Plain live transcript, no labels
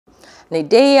And a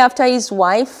day after his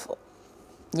wife,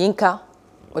 Yinka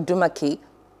Odumakin,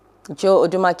 Joe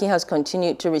Odumakin has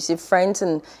continued to receive friends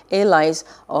and allies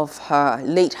of her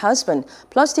late husband.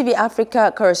 PlusTv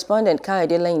Africa correspondent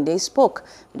Kayode Ladeinde spoke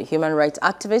with a human rights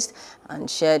activist and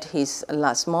shared his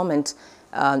last moment,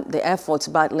 the efforts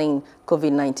battling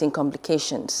COVID-19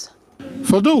 complications.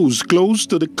 For those close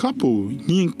to the couple,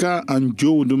 Yinka and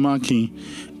Joe Odumakin,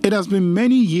 it has been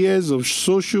many years of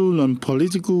social and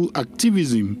political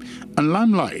activism and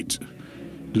limelight.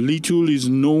 Little is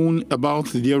known about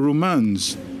their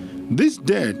romance. This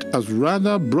death has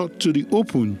rather brought to the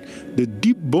open the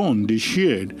deep bond they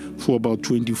shared for about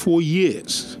 24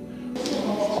 years.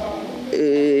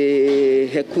 A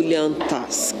Herculean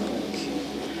task,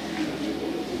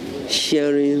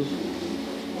 sharing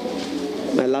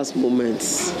my last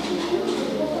moments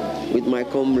with my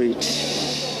comrade,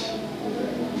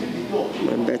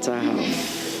 my better half.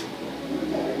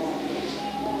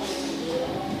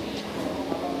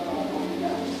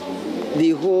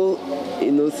 The whole,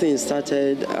 thing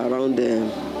started around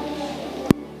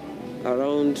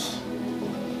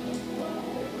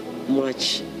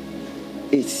March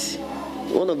 8th.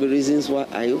 One of the reasons why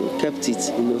I kept it,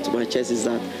 to my chest is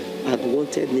that I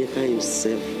wanted Yinka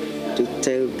himself to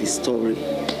tell the story,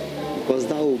 because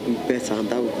that would be better and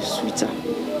that would be sweeter.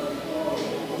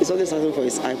 He's always asking for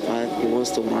his iPad. He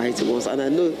wants to write. And I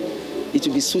know it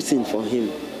will be soothing for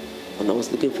him, and I was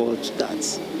looking forward to that.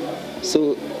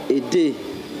 So a day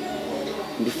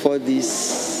before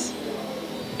this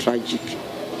tragic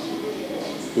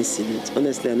incident,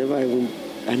 honestly, I never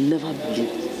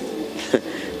believed that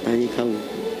Yinka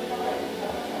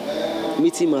would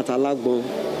meet him at Alagbon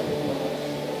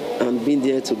and being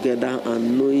there together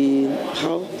and knowing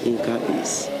how Yinka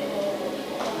is.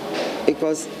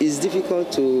 Because it's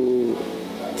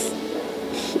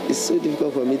so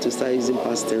difficult for me to start using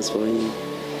past tense for him.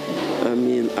 I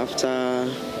mean, after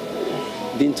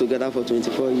being together for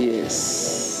 24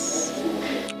 years.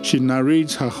 She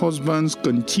narrates her husband's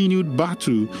continued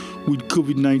battle with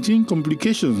COVID-19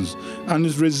 complications and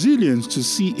his resilience to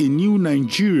see a new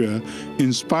Nigeria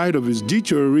in spite of his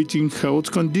deteriorating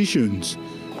health conditions.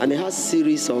 And he has a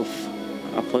series of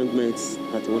appointments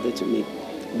that he wanted to make.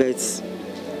 But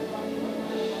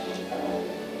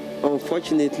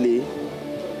unfortunately,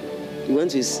 he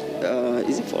went to his, he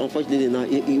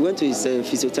went to his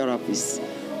physiotherapist,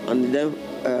 and then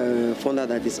found out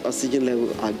that his oxygen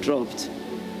level had dropped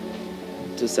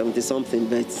to 70-something,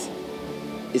 but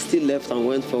he still left and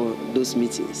went for those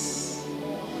meetings.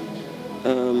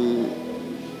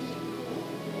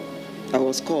 I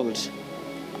was called.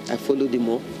 I followed him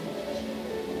up.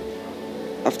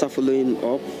 After following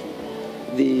up,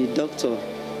 the doctor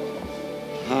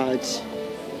had,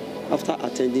 after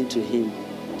attending to him,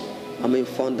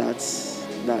 found that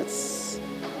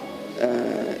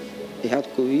he had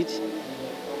COVID,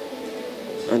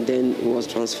 and then he was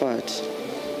transferred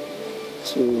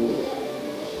to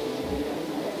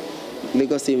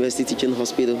Lagos State University Teaching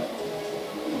Hospital,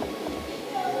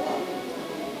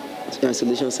 to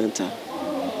isolation center.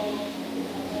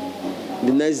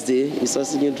 The next day, his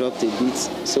oxygen dropped a bit,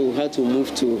 so we had to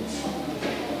move to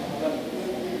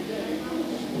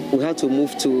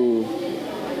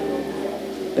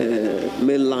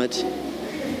mainland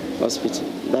hospital.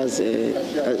 That's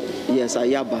yes,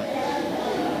 Ayaba.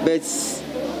 But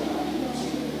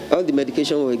all the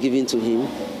medication were given to him,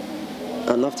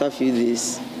 and after a few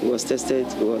days, he was tested.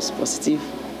 It was positive.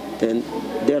 Then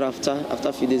thereafter, after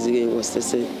a few days again, it was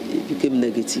tested. It became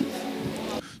negative.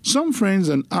 Some friends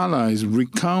and allies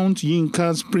recount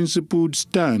Yinka's principled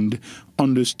stand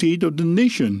on the state of the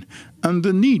nation and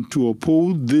the need to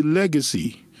uphold the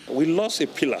legacy. We lost a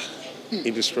pillar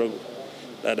in the struggle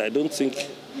that I don't think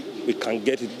we can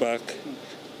get it back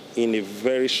in a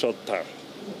very short time,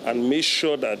 and make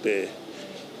sure that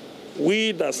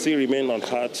we that still remain on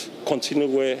heart continue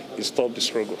where it stopped the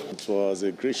struggle. It was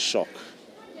a great shock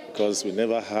because we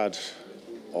never heard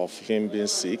of him being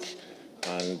sick,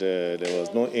 and there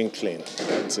was no inkling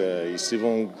that he's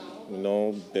even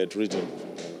bedridden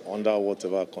under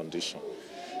whatever condition.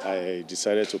 I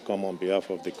decided to come on behalf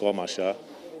of the Corps Marshal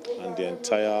and the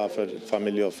entire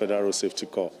family of Federal Safety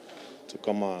Corps to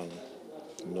come and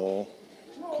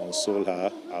console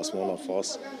her as one of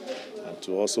us, and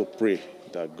to also pray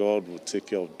that God will take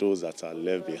care of those that are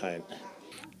left behind.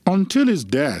 Until his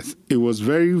death, it was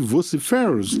very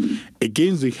vociferous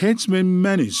against the headsman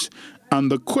menace and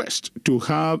the quest to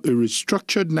have a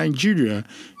restructured Nigeria,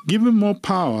 giving more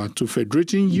power to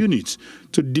federating units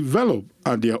to develop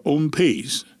at their own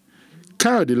pace.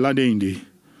 Kayode Ladeinde,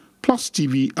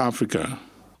 PlusTv Africa.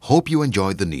 Hope you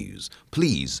enjoyed the news.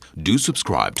 Please do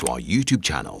subscribe to our YouTube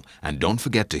channel and don't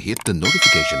forget to hit the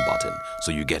notification button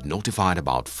so you get notified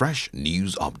about fresh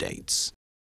news updates.